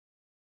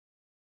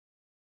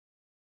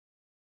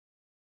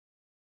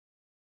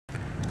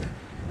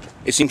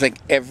It seems like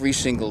every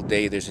single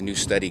day there's a new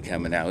study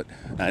coming out,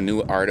 a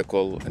new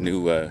article, a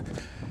new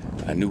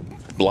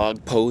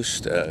blog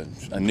post, a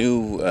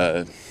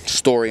new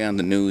story on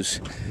the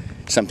news,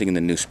 something in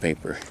the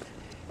newspaper.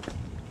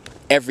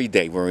 Every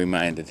day we're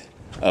reminded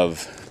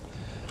of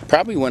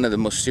probably one of the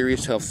most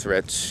serious health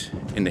threats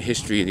in the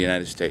history of the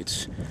United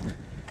States,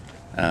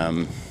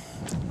 and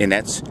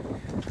that's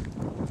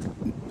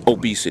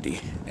obesity.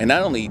 And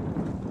not only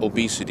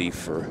obesity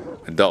for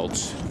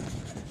adults,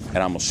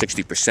 at almost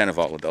 60% of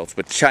all adults,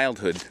 but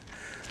childhood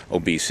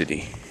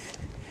obesity.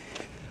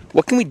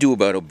 What can we do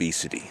about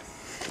obesity?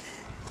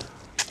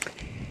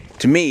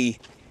 To me,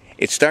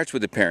 it starts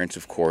with the parents,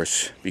 of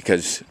course,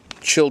 because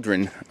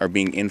children are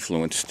being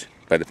influenced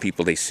by the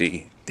people they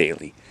see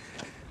daily,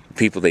 the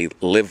people they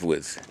live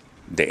with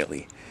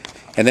daily.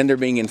 And then they're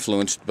being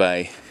influenced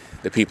by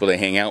the people they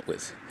hang out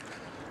with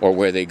or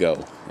where they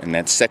go. And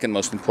that second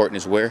most important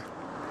is where?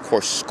 Of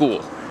course,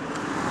 school.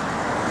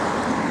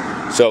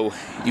 So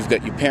you've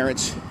got your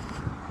parents,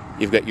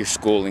 you've got your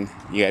schooling,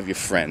 you have your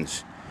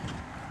friends.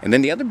 And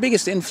then the other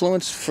biggest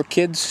influence for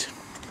kids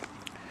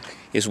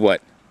is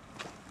what?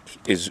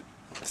 Is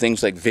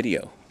things like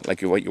video,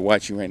 like what you're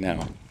watching right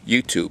now,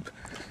 YouTube,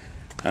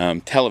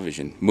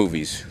 television,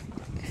 movies.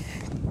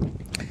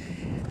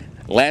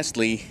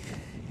 Lastly,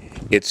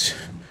 it's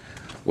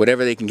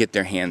whatever they can get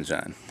their hands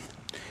on.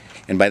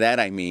 And by that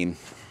I mean,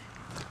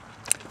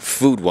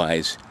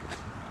 food-wise,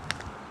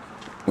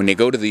 when they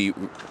go to the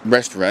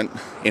restaurant,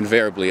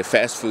 invariably a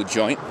fast food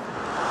joint,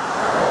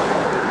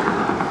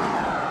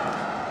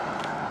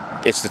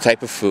 it's the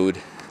type of food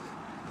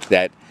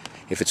that,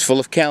 if it's full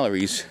of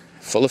calories,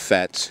 full of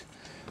fats,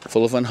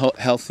 full of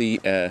unhealthy,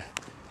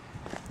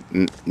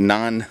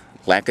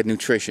 lack of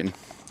nutrition,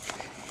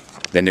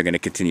 then they're going to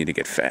continue to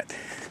get fat.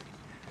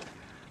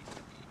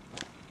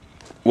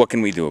 What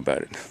can we do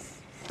about it?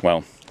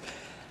 Well,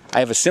 I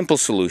have a simple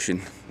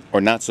solution,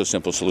 or not so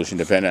simple solution,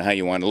 depending on how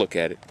you want to look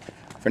at it,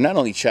 for not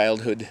only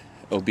childhood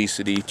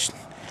obesity,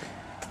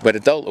 but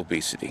adult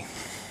obesity.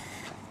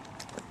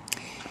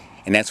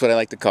 And that's what I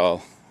like to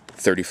call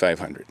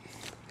 3,500.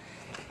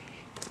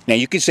 Now,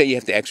 you could say you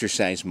have to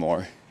exercise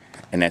more,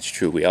 and that's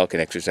true. We all can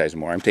exercise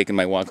more. I'm taking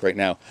my walk right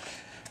now.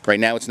 Right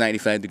now it's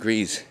 95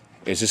 degrees.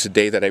 Is this a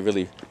day that I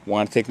really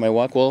want to take my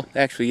walk? Well,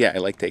 actually, yeah, I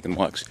like taking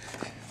walks.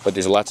 But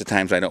there's lots of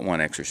times I don't want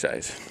to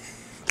exercise.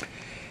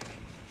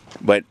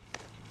 But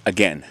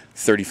again,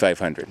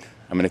 3,500.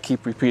 I'm going to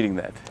keep repeating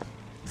that.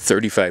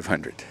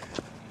 3,500.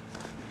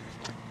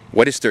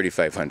 What is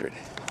 3,500?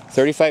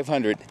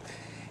 3,500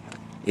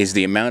 is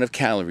the amount of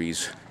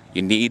calories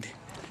you need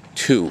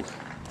to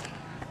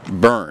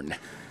burn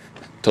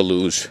to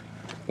lose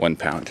 1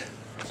 pound.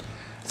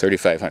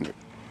 3,500.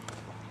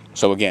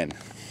 So again,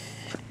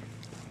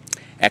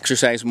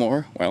 exercise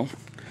more. Well,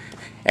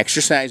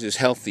 exercise is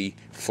healthy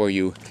for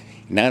you,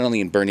 not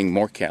only in burning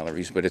more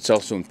calories, but it's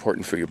also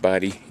important for your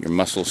body, your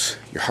muscles,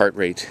 your heart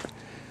rate,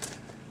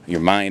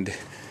 your mind,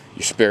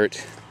 your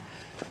spirit.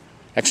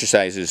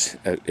 Exercise is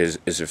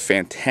a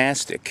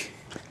fantastic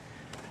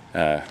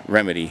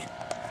remedy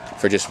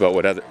for just about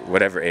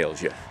whatever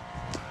ails you.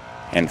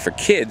 And for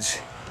kids,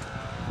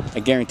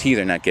 I guarantee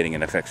they're not getting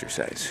enough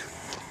exercise.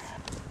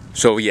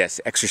 So yes,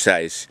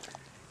 exercise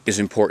is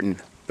important,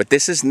 but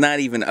this is not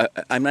even,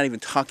 I'm not even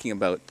talking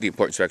about the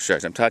importance of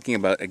exercise. I'm talking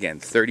about,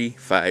 again,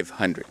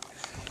 3,500.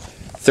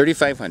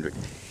 3,500.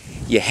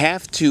 You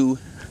have to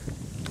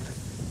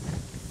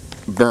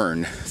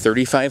burn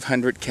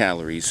 3,500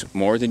 calories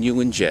more than you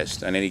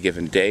ingest on any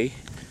given day,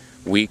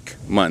 week,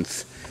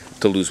 month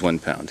to lose 1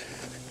 pound.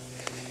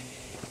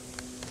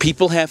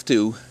 People have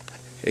to,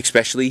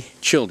 especially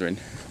children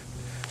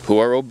who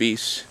are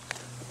obese,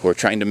 who are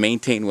trying to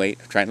maintain weight,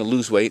 trying to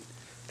lose weight,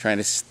 trying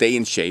to stay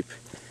in shape,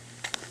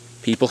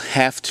 people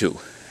have to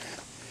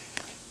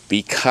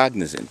be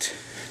cognizant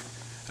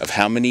of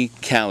how many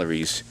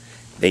calories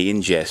they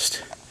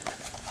ingest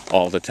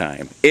all the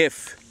time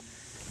if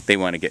they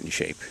want to get in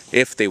shape,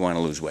 if they want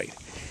to lose weight.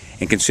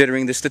 And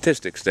considering the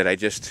statistics that I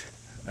just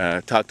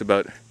talked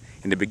about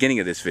in the beginning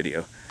of this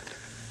video,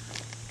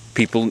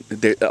 people,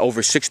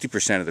 over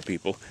 60% of the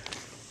people,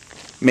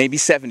 maybe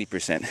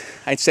 70%,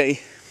 I'd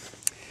say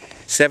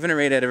 7 or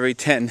 8 out of every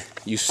 10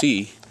 you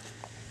see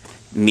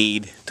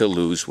need to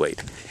lose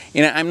weight.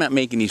 And I'm not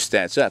making these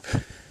stats up.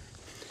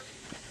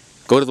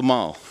 Go to the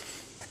mall,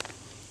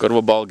 go to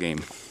a ball game,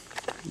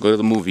 go to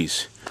the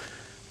movies,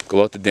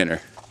 go out to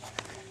dinner,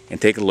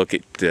 and take a look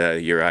at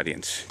your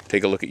audience.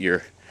 Take a look at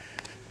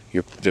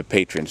the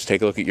patrons.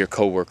 Take a look at your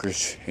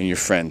coworkers and your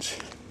friends,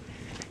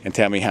 and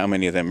tell me how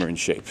many of them are in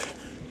shape.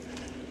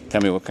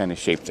 Tell me what kind of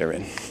shape they're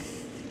in.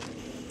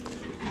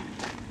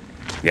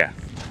 Yeah,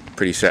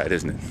 pretty sad,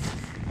 isn't it?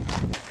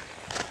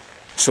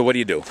 So what do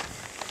you do?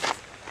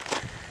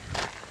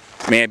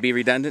 May I be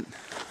redundant?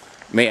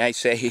 May I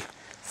say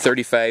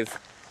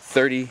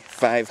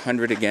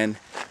 3,500 again?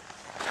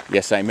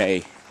 Yes, I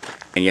may.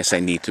 And yes, I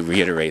need to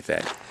reiterate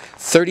that.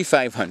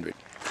 3,500.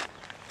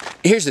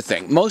 Here's the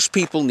thing. Most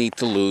people need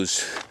to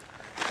lose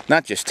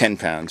not just 10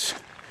 pounds,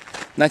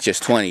 not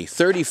just 20,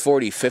 30,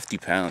 40, 50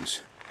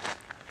 pounds.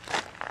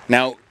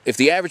 Now, if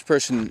the average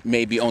person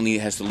maybe only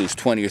has to lose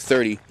 20 or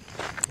 30,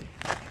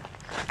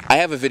 I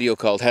have a video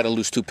called How to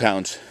Lose 2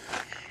 Pounds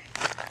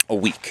a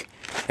Week.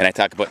 And I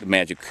talk about the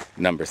magic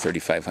number,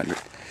 3,500.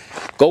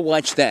 Go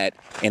watch that,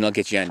 and I'll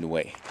get you on your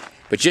way.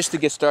 But just to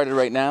get started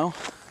right now,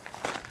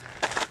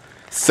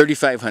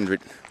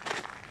 3,500.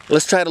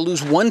 Let's try to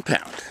lose 1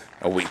 pound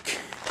a week.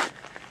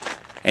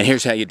 And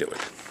here's how you do it.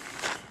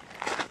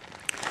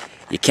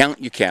 You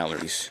count your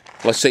calories.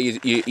 Let's say you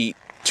eat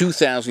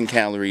 2,000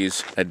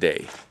 calories a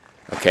day.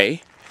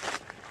 Okay?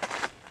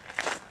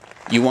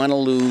 You want to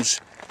lose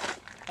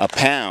a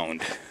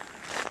pound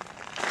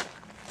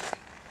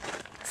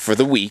for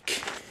the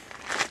week,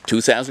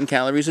 2,000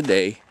 calories a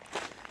day.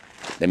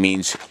 That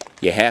means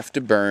you have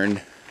to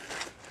burn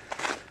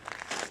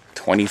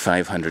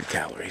 2,500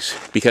 calories.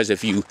 Because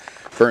if you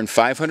burn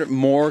 500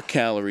 more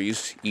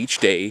calories each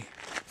day,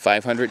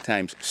 500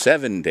 times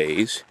 7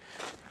 days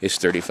is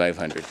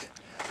 3,500.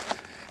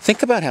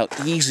 Think about how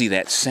easy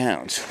that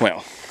sounds.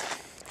 Well,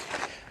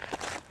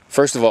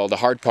 first of all, the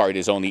hard part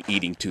is only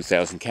eating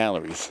 2,000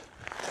 calories.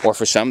 Or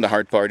for some, the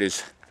hard part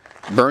is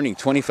burning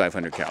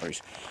 2,500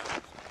 calories.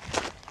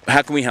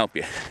 How can we help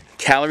you?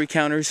 Calorie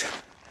counters,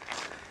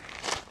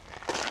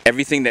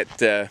 everything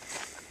that,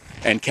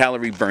 and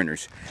calorie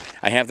burners.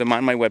 I have them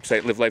on my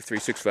website, Live Life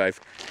 365.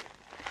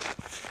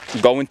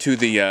 Go into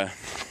the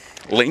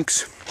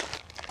links.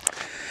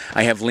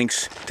 I have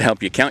links to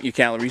help you count your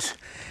calories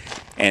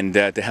and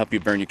to help you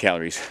burn your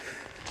calories.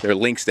 There are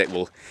links that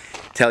will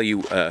tell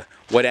you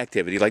what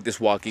activity, like this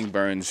walking,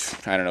 burns,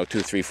 I don't know,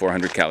 200, 300,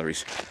 400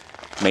 calories.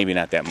 Maybe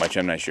not that much,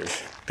 I'm not sure.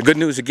 The good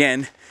news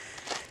again,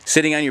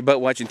 sitting on your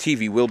butt watching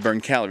TV will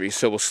burn calories,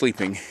 so will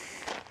sleeping.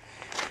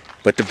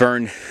 But to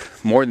burn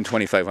more than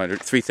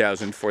 2,500,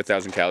 3,000,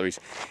 4,000 calories,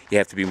 you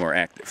have to be more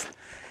active.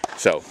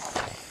 So,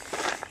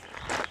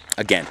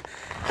 again,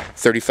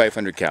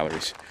 3,500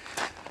 calories.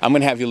 I'm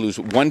going to have you lose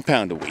 1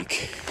 pound a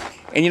week.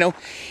 And you know,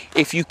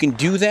 if you can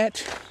do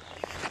that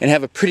and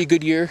have a pretty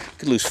good year, you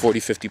could lose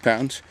 40, 50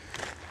 pounds.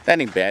 That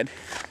ain't bad.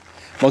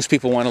 Most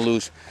people want to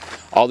lose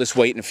all this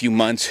weight in a few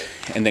months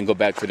and then go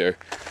back to their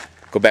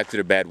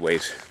bad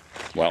ways.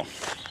 Well,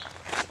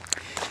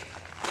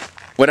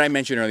 what I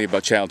mentioned earlier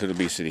about childhood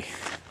obesity,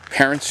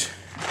 parents,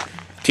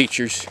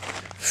 teachers,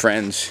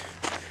 friends,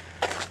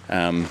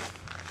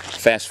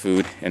 fast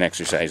food, and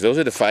exercise. Those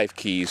are the 5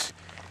 keys,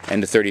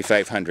 and the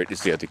 3,500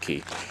 is the other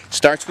key.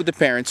 Starts with the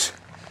parents,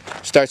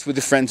 starts with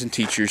the friends and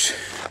teachers,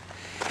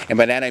 and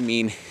by that I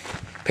mean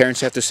parents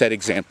have to set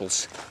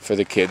examples for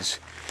the kids.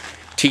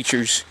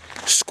 Teachers,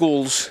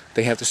 schools,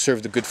 they have to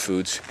serve the good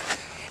foods.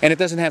 And it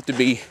doesn't have to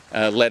be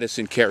lettuce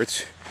and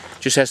carrots.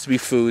 It just has to be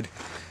food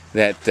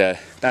that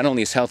not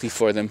only is healthy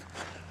for them,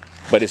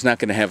 but it's not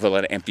going to have a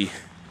lot of empty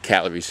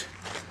calories.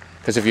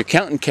 Because if you're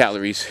counting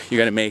calories, you're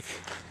going to make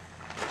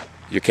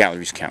your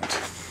calories count.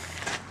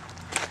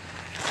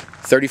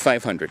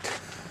 3,500.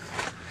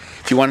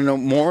 If you want to know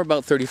more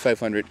about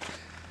 3,500,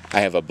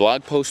 I have a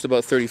blog post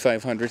about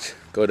 3,500.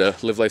 Go to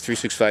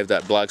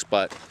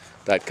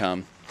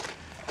livelife365.blogspot.com.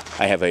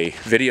 I have a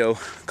video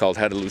called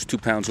How to Lose 2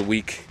 Pounds a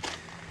Week.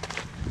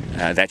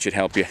 That should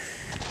help you.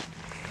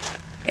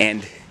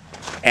 And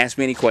ask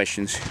me any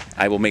questions.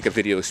 I will make a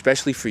video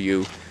especially for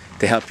you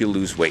to help you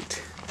lose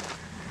weight.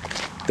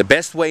 The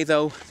best way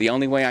though, the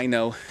only way I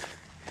know,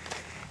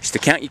 is to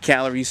count your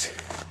calories,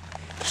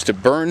 is to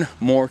burn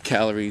more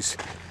calories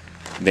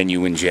than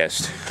you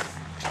ingest.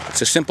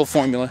 It's a simple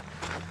formula,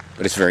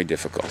 but it's very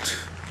difficult.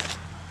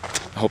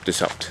 I hope this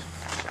helped.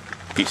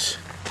 Peace.